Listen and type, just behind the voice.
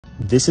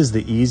This is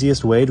the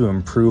easiest way to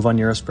improve on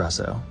your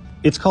espresso.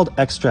 It's called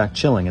extract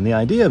chilling, and the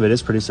idea of it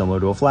is pretty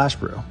similar to a flash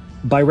brew.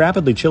 By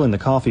rapidly chilling the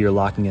coffee, you're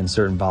locking in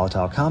certain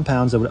volatile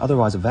compounds that would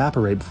otherwise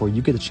evaporate before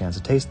you get a chance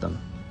to taste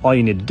them. All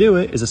you need to do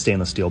it is a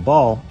stainless steel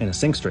ball and a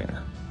sink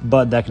strainer,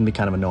 but that can be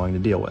kind of annoying to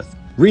deal with.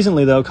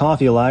 Recently though,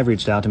 Coffee Alive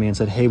reached out to me and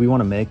said, hey, we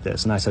want to make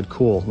this, and I said,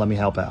 cool, let me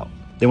help out.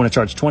 They want to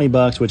charge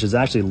 $20, which is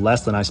actually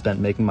less than I spent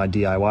making my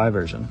DIY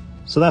version,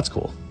 so that's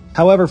cool.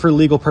 However, for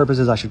legal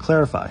purposes, I should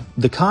clarify.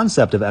 The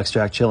concept of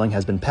extract chilling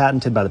has been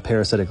patented by the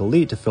parasitic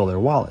elite to fill their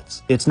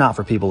wallets. It's not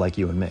for people like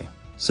you and me.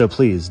 So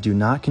please do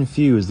not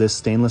confuse this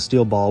stainless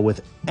steel ball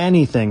with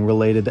anything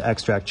related to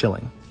extract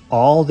chilling.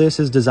 All this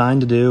is designed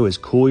to do is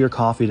cool your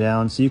coffee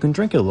down so you can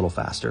drink it a little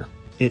faster.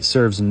 It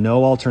serves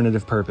no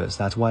alternative purpose,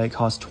 that's why it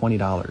costs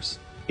 $20.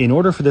 In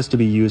order for this to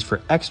be used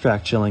for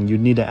extract chilling,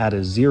 you'd need to add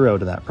a 0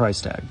 to that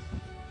price tag.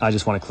 I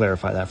just want to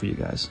clarify that for you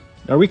guys.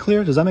 Are we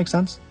clear? Does that make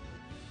sense?